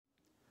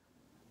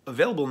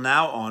Available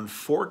now on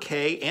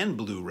 4K and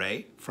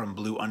Blu-ray from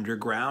Blue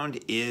Underground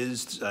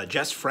is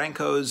Jess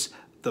Franco's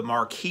The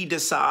Marquis de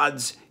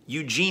Sade's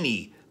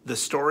Eugenie, the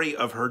story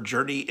of her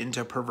journey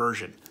into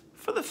perversion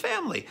for the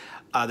family.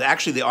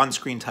 Actually, the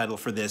on-screen title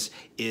for this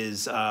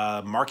is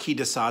Marquis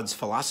de Sade's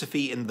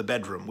Philosophy in the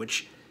Bedroom,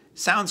 which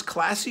sounds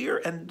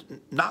classier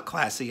and not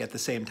classy at the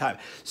same time.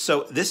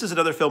 So this is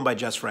another film by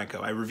Jess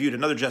Franco. I reviewed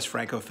another Jess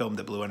Franco film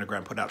that Blue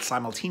Underground put out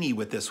simultaneously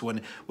with this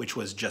one, which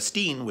was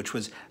Justine, which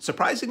was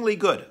surprisingly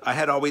good. I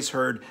had always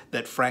heard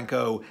that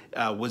Franco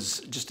was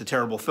just a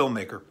terrible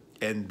filmmaker,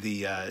 and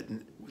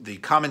the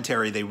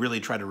commentary, they really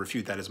try to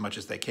refute that as much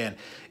as they can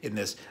in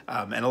this.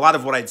 And a lot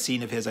of what I'd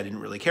seen of his, I didn't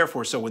really care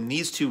for. So when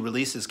these two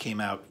releases came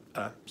out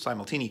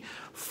simultaneously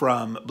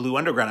from Blue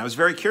Underground, I was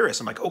very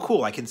curious. I'm like, oh,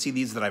 cool, I can see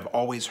these that I've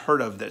always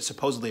heard of that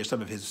supposedly are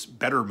some of his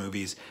better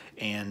movies,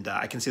 and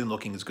I can see them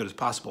looking as good as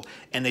possible.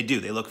 And they do.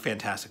 They look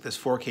fantastic. This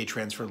 4K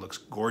transfer looks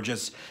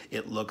gorgeous.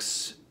 It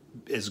looks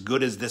as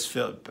good as this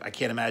film. I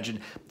can't imagine.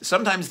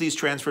 Sometimes these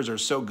transfers are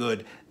so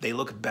good, they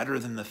look better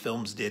than the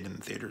films did in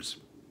the theaters,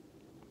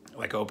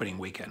 like opening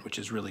weekend, which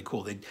is really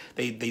cool.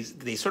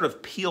 They sort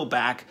of peel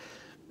back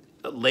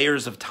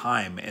layers of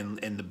time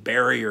and the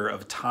barrier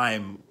of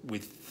time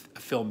with a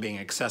film being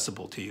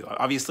accessible to you.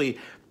 Obviously,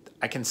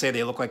 I can say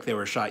they look like they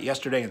were shot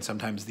yesterday, and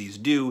sometimes these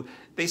do.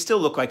 They still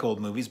look like old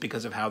movies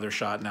because of how they're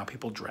shot and how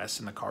people dress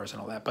in the cars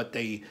and all that, but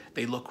they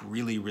look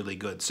really, really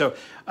good. So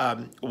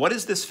what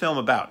is this film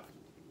about?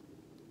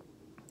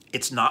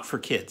 It's not for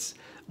kids.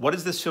 What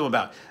is this film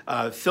about?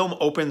 Film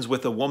opens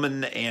with a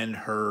woman and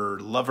her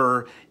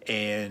lover,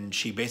 and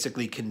she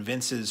basically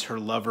convinces her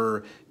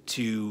lover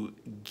to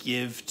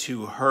give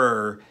to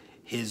her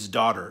his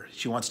daughter.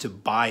 She wants to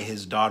buy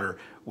his daughter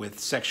with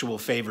sexual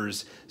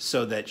favors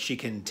so that she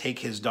can take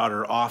his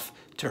daughter off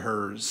to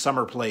her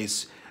summer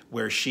place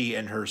where she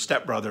and her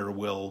stepbrother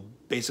will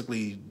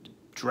basically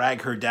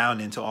drag her down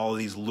into all of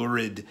these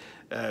lurid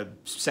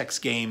sex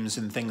games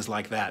and things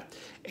like that.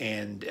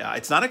 And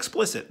it's not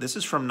explicit. This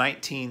is from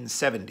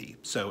 1970.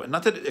 So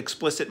not that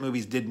explicit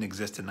movies didn't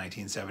exist in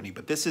 1970,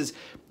 but this is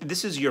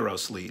Euro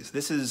sleaze.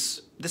 This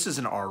is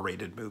an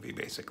R-rated movie,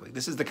 basically.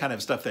 This is the kind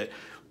of stuff that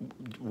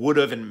would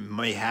have and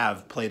may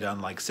have played on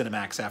like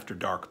Cinemax After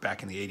Dark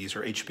back in the 80s,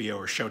 or HBO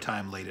or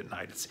Showtime late at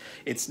night.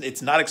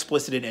 It's not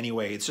explicit in any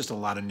way. It's just a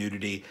lot of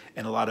nudity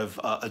and a lot of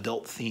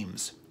adult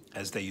themes,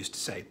 as they used to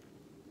say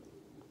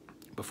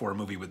before a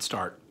movie would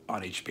start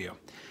on HBO.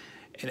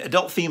 And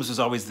adult themes was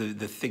always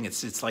the thing.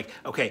 It's like,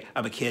 okay,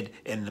 I'm a kid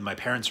and my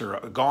parents are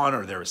gone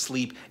or they're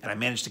asleep, and I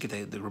managed to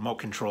get the remote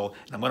control,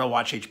 and I'm going to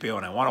watch HBO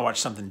and I want to watch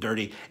something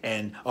dirty,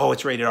 and oh,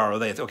 it's rated R.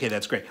 Okay,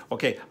 that's great.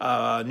 Okay,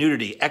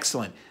 nudity,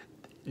 excellent.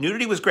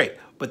 Nudity was great.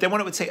 But then when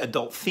it would say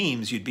adult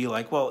themes, you'd be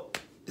like, well,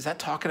 is that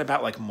talking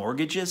about like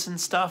mortgages and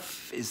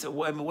stuff?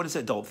 I mean, what is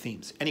adult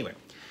themes? Anyway,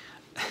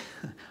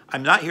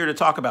 I'm not here to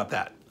talk about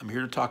that. I'm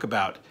here to talk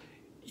about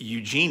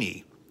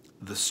Eugenie,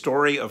 the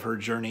story of her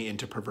journey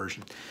into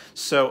perversion.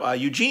 So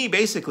Eugenie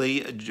basically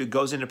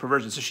goes into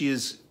perversion. So she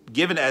is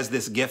given as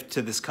this gift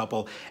to this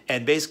couple,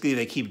 and basically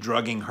they keep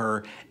drugging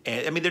her.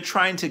 And I mean, they're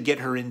trying to get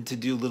her in to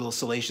do little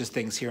salacious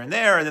things here and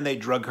there, and then they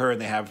drug her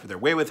and they have their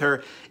way with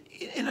her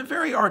in a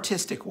very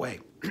artistic way.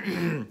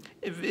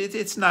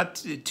 It's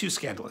not too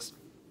scandalous.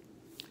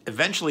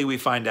 Eventually we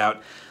find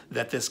out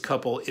that this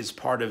couple is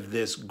part of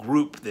this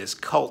group, this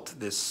cult,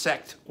 this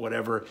sect,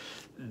 whatever,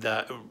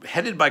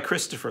 headed by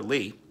Christopher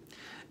Lee,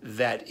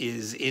 that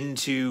is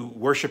into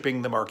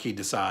worshiping the Marquis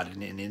de Sade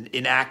and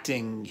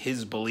enacting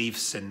his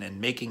beliefs and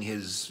making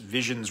his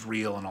visions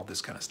real and all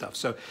this kind of stuff.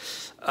 So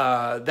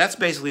that's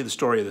basically the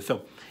story of the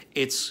film.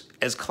 It's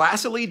as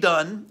classily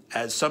done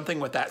as something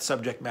with that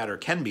subject matter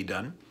can be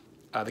done.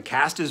 The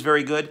cast is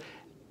very good.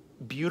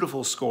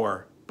 Beautiful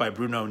score by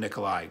Bruno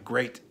Nicolai,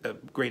 great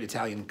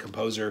Italian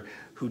composer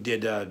who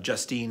did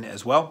Justine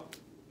as well.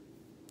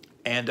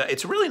 And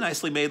it's a really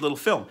nicely made little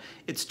film.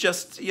 It's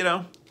just, you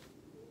know,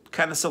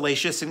 kind of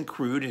salacious and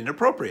crude and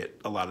inappropriate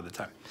a lot of the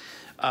time.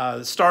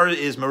 The star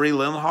is Marie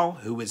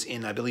Liljedahl, who was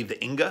in, I believe,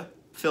 the Inga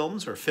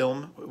films, or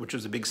film, which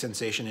was a big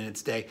sensation in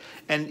its day.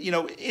 And, you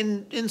know,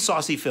 in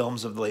saucy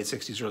films of the late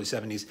 60s, early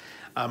 70s,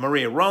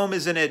 Maria Rohm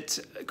is in it,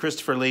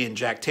 Christopher Lee and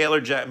Jack Taylor.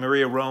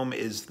 Maria Rohm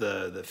is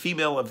the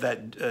female of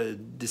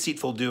that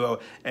deceitful duo,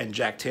 and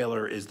Jack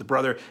Taylor is the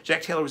brother.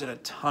 Jack Taylor was in a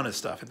ton of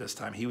stuff at this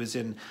time. He was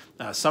in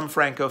some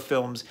Franco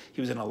films. He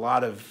was in a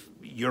lot of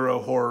Euro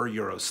horror,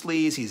 Euro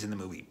sleaze. He's in the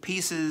movie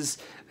Pieces.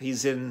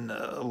 He's in,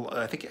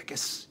 I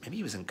guess, maybe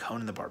he was in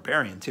Conan the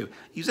Barbarian too.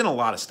 He was in a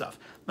lot of stuff.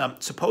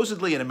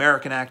 Supposedly an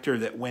American actor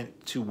that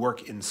went to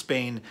work in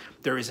Spain.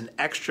 There is an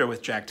extra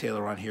with Jack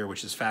Taylor on here,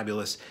 which is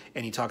fabulous.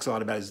 And he talks a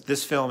lot about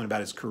this film and about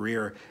his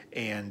career,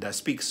 and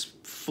speaks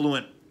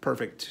fluent,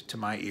 perfect to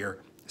my ear,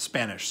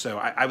 Spanish. So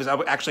I was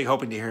actually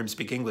hoping to hear him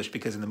speak English,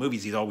 because in the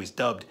movies he's always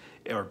dubbed,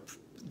 or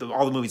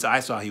all the movies I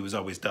saw, he was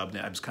always dubbed,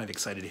 and I was kind of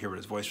excited to hear what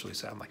his voice really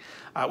sounded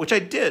like, which I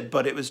did,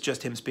 but it was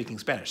just him speaking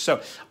Spanish.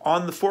 So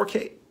on the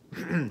 4K,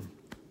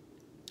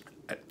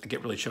 I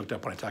get really choked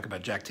up when I talk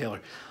about Jack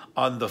Taylor.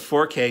 On the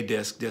 4K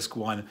disc, disc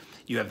 1,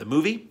 you have the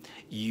movie.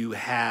 You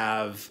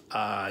have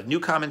new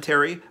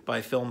commentary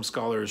by film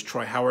scholars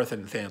Troy Howarth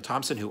and Nathaniel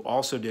Thompson, who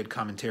also did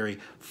commentary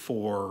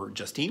for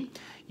Justine.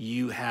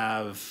 You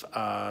have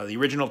the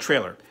original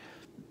trailer,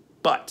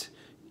 but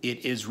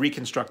it is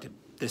reconstructed.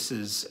 This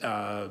is,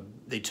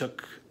 they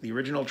took the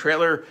original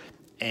trailer,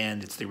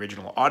 and it's the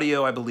original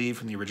audio, I believe,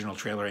 from the original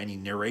trailer, any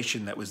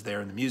narration that was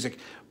there in the music,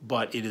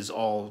 but it is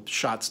all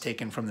shots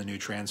taken from the new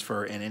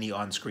transfer, and any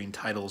on-screen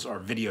titles are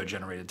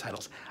video-generated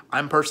titles.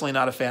 I'm personally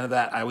not a fan of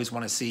that. I always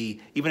want to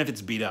see, even if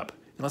it's beat up,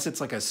 unless it's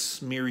like a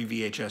smeary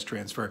VHS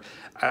transfer,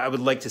 I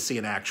would like to see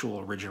an actual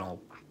original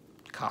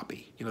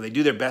copy. You know, they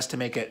do their best to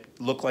make it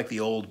look like the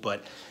old,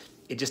 but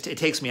it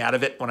takes me out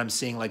of it when I'm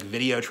seeing like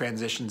video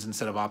transitions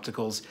instead of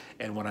opticals,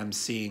 and when I'm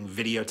seeing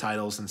video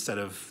titles instead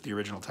of the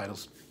original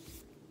titles.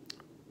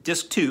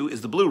 Disc 2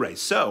 is the Blu-ray,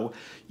 so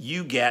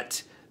you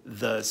get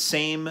the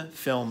same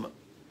film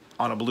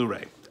on a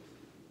Blu-ray,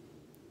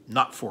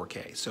 not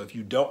 4K. So if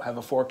you don't have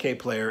a 4K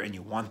player and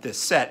you want this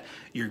set,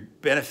 you're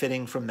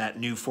benefiting from that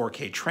new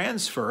 4K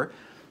transfer.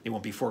 It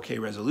won't be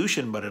 4K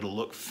resolution, but it'll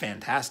look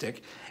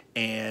fantastic.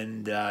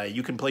 And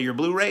you can play your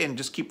Blu-ray and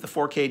just keep the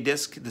 4K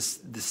disc,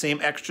 the same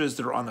extras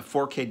that are on the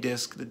 4K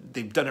disc.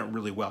 They've done it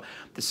really well.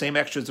 The same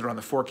extras that are on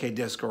the 4K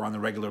disc are on the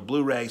regular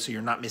Blu-ray, so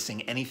you're not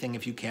missing anything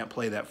if you can't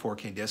play that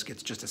 4K disc.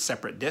 It's just a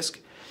separate disc.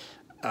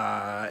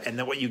 And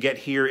then what you get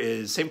here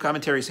is same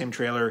commentary, same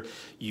trailer.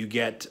 You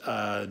get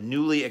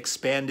newly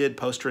expanded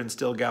poster and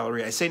still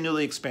gallery. I say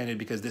newly expanded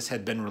because this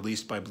had been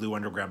released by Blue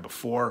Underground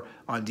before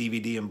on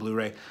DVD and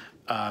Blu-ray.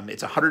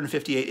 It's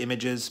 158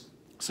 images.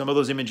 Some of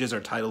those images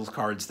are title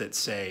cards that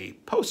say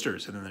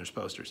posters, and then there's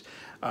posters.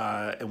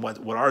 And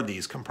what are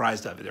these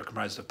comprised of? They're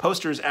comprised of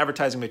posters,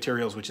 advertising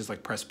materials, which is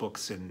like press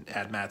books and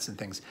ad mats and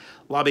things,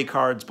 lobby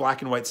cards,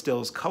 black and white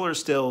stills, color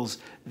stills,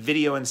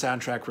 video and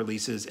soundtrack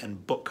releases,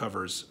 and book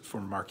covers for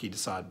Marquis de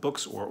Sade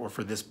books, or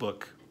for this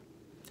book,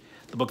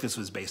 the book this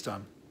was based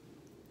on.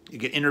 You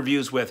get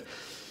interviews with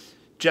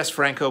Jess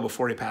Franco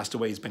before he passed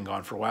away. He's been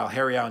gone for a while.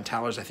 Harry Allen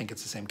Towers, I think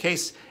it's the same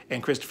case.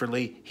 And Christopher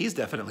Lee, he's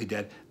definitely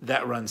dead.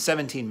 That runs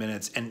 17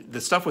 minutes. And the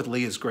stuff with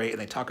Lee is great.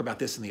 And they talk about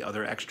this in the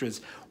other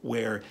extras,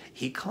 where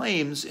he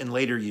claims in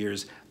later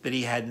years that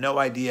he had no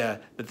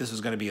idea that this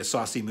was going to be a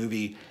saucy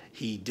movie.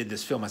 He did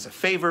this film as a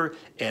favor,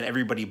 and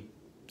everybody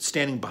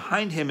standing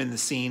behind him in the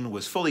scene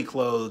was fully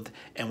clothed,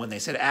 and when they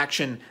said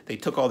action, they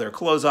took all their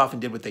clothes off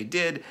and did what they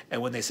did,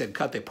 and when they said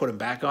cut, they put him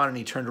back on, and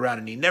he turned around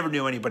and he never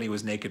knew anybody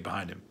was naked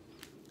behind him.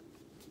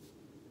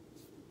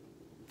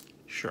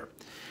 Sure.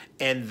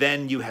 And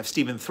then you have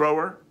Stephen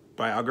Thrower,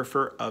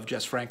 biographer of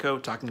Jess Franco,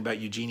 talking about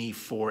Eugenie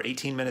for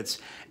 18 minutes.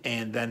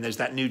 And then there's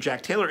that new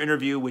Jack Taylor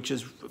interview, which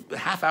is a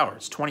half hour.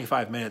 It's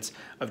 25 minutes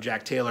of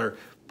Jack Taylor,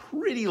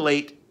 pretty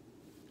late,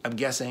 I'm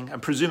guessing.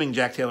 I'm presuming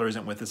Jack Taylor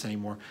isn't with us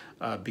anymore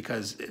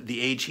because the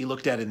age he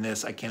looked at in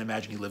this, I can't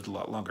imagine he lived a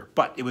lot longer.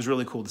 But it was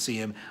really cool to see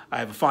him. I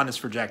have a fondness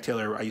for Jack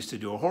Taylor. I used to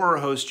do a horror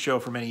host show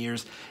for many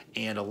years,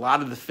 and a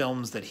lot of the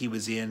films that he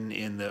was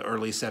in the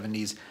early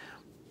 70s,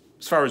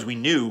 as far as we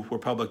knew, were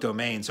public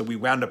domain. So we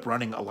wound up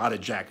running a lot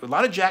of Jack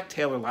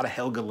Taylor, a lot of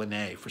Helga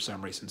Linné for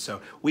some reason.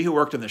 So we who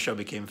worked on the show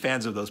became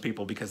fans of those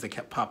people because they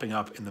kept popping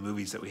up in the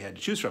movies that we had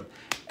to choose from.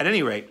 At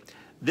any rate,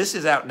 this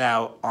is out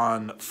now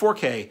on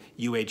 4K,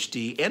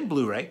 UHD, and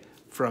Blu-ray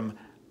from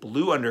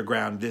Blue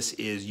Underground. This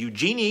is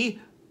Eugenie,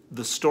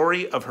 the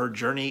story of her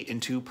journey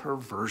into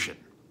perversion.